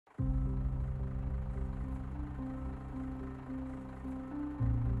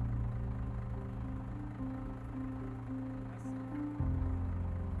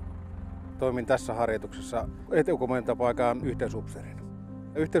toimin tässä harjoituksessa etukomentapaikan yhteysupseerina.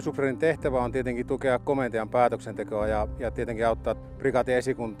 Yhteysupseerin tehtävä on tietenkin tukea komentajan päätöksentekoa ja tietenkin auttaa prikaatin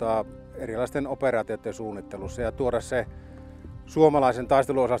esikuntaa erilaisten operaatioiden suunnittelussa ja tuoda se suomalaisen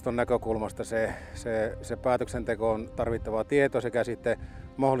taisteluosaston näkökulmasta se päätöksentekoon tarvittava tieto sekä sitten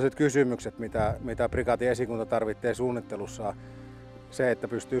mahdolliset kysymykset, mitä prikaatin esikunta tarvitsee suunnittelussa. Se, että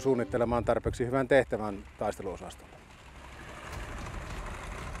pystyy suunnittelemaan tarpeeksi hyvän tehtävän taisteluosastolla.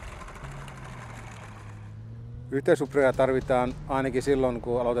 Yhteysupseeria tarvitaan ainakin silloin,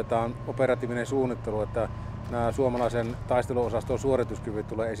 kun aloitetaan operatiivinen suunnittelu, että nämä suomalaisen taisteluosaston suorituskyvyt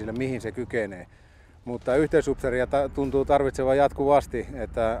tulee esille, mihin se kykenee. Mutta yhteysupseeria tuntuu tarvitsevan jatkuvasti,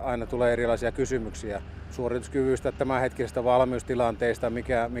 että aina tulee erilaisia kysymyksiä suorituskyvystä, tämänhetkisestä valmiustilanteesta,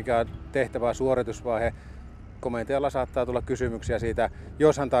 mikä on tehtävä suoritusvaihe. Komentajalla saattaa tulla kysymyksiä siitä,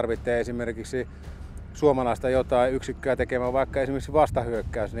 jos hän tarvitsee esimerkiksi suomalaista jotain yksikköä tekemään vaikka esimerkiksi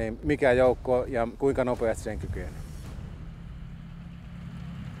vastahyökkäys, niin mikä joukko ja kuinka nopeasti sen kykenee.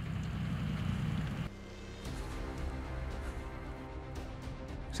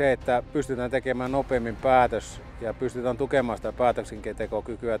 Se, että pystytään tekemään nopeammin päätös ja pystytään tukemaan sitä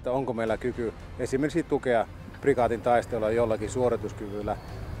päätöksentekokykyä, että onko meillä kyky esimerkiksi tukea prikaatin taistelua jollakin suorituskyvyllä,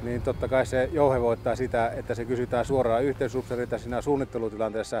 niin totta kai se jouhevoittaa sitä, että se kysytään suoraan yhteysupseerilta siinä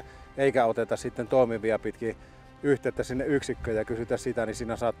suunnittelutilanteessa, eikä oteta sitten toimivia pitkin yhteyttä sinne yksikköön ja kysytä sitä, niin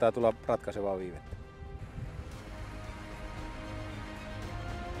siinä saattaa tulla ratkaisevaa viivettä.